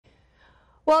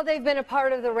Well, they've been a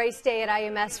part of the race day at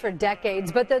IMS for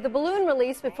decades, but they're the balloon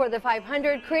release before the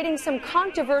 500, creating some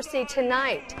controversy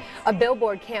tonight. A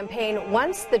billboard campaign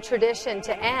wants the tradition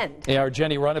to end. Yeah, our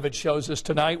Jenny Runovich shows us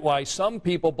tonight why some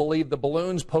people believe the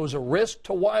balloons pose a risk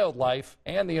to wildlife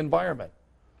and the environment.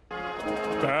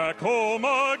 Back home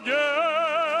again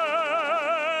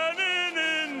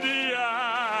in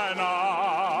Indiana.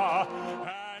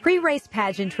 Pre-race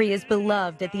pageantry is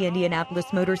beloved at the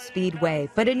Indianapolis Motor Speedway,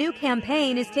 but a new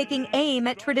campaign is taking aim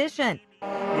at tradition.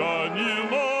 The new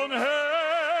mown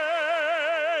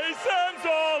hay sends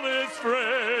all its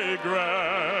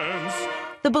fragrance.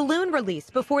 The balloon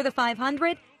release before the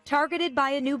 500, targeted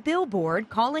by a new billboard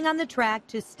calling on the track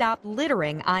to stop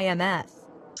littering IMS.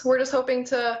 We're just hoping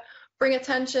to bring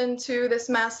attention to this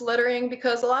mass littering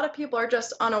because a lot of people are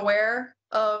just unaware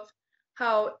of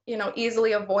how,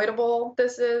 easily avoidable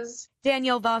this is.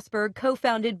 Danielle Vosberg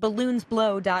co-founded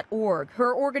balloonsblow.org.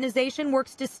 Her organization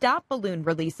works to stop balloon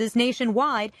releases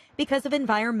nationwide because of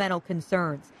environmental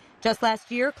concerns. Just last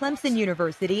year, Clemson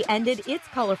University ended its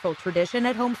colorful tradition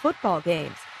at home football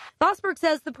games. Vosberg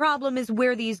says the problem is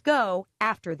where these go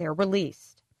after they're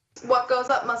released. What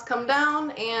goes up must come down,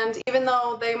 and even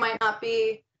though they might not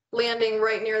be landing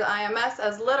right near the IMS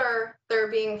as litter, they're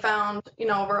being found,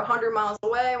 over 100 miles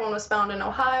away. One was found in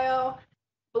Ohio.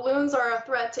 Balloons are a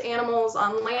threat to animals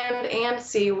on land and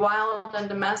sea, wild and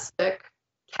domestic.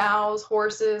 Cows,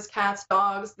 horses, cats,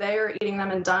 dogs, they are eating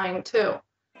them and dying too.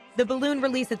 The balloon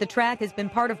release at the track has been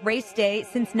part of race day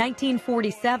since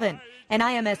 1947. An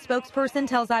IMS spokesperson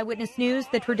tells Eyewitness News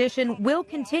the tradition will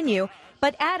continue,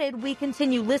 but added we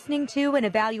continue listening to and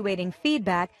evaluating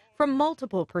feedback from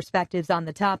multiple perspectives on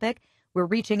the topic. We're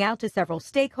reaching out to several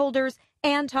stakeholders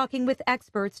and talking with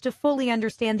experts to fully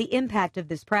understand the impact of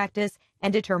this practice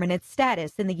and determine its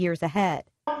status in the years ahead.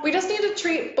 We just need to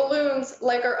treat balloons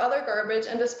like our other garbage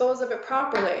and dispose of it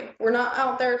properly. We're not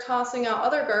out there tossing out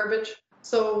other garbage,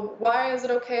 so why is it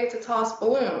okay to toss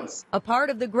balloons? A part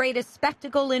of the greatest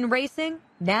spectacle in racing,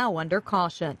 now under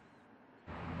caution.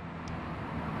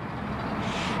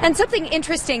 And something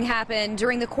interesting happened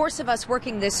during the course of us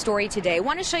working this story today. I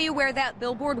want to show you where that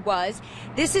billboard was.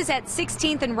 This is at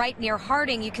 16th and right near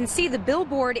Harding. You can see the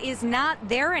billboard is not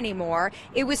there anymore.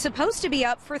 It was supposed to be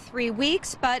up for 3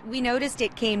 weeks, but we noticed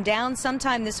it came down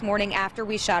sometime this morning after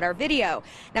we shot our video.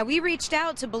 Now, we reached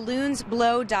out to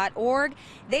balloonsblow.org.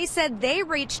 They said they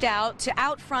reached out to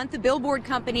Outfront, the billboard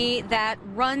company that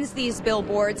runs these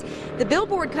billboards. The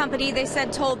billboard company, they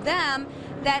said, told them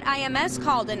that IMS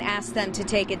called and asked them to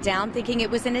take it down, thinking it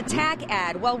was an attack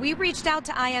ad. Well, we reached out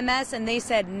to IMS and they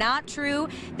said not true.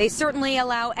 They certainly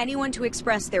allow anyone to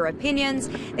express their opinions.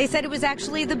 They said it was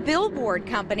actually the billboard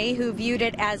company who viewed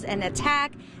it as an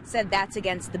attack, said that's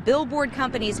against the billboard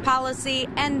company's policy,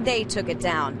 and they took it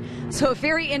down. So a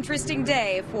very interesting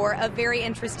day for a very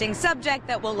interesting subject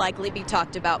that will likely be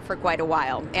talked about for quite a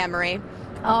while. Anne-Marie?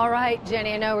 All right,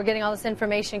 Jenny, I know we're getting all this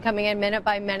information coming in minute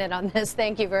by minute on this.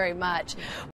 Thank you very much.